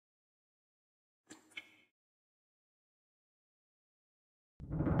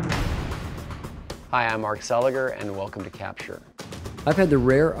Hi, I'm Mark Seliger, and welcome to Capture. I've had the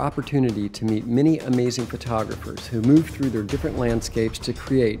rare opportunity to meet many amazing photographers who move through their different landscapes to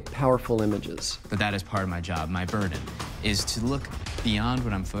create powerful images. But that is part of my job. My burden is to look beyond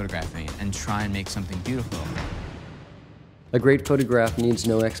what I'm photographing and try and make something beautiful. A great photograph needs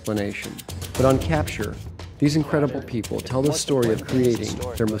no explanation, but on Capture, these incredible people tell the story of creating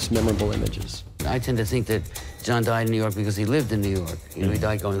their most memorable images. I tend to think that John died in New York because he lived in New York. You know, he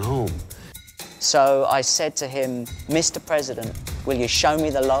died going home. So I said to him, Mr. President, will you show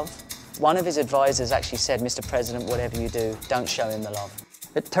me the love? One of his advisors actually said, Mr. President, whatever you do, don't show him the love.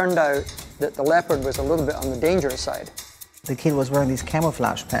 It turned out that the leopard was a little bit on the dangerous side. The kid was wearing these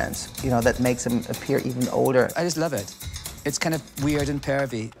camouflage pants, you know, that makes him appear even older. I just love it. It's kind of weird and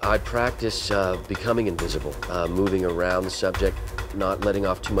pervy. I practice becoming invisible, moving around the subject, not letting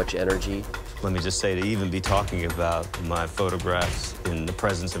off too much energy. Let me just say, to even be talking about my photographs in the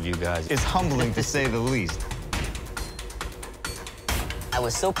presence of you guys is humbling, to say the least. I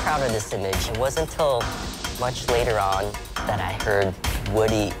was so proud of this image. It wasn't until much later on that I heard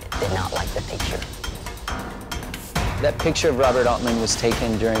Woody did not like the picture. That picture of Robert Altman was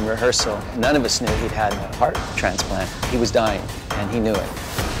taken during rehearsal. None of us knew he'd had a heart transplant. He was dying, and he knew it.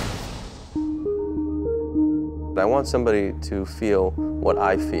 I want somebody to feel what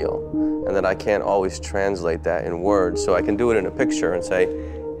I feel, and that I can't always translate that in words, so I can do it in a picture and say,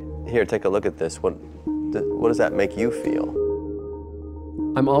 here, take a look at this. What does that make you feel?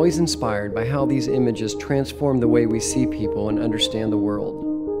 I'm always inspired by how these images transform the way we see people and understand the world.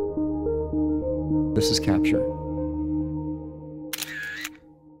 This is Capture.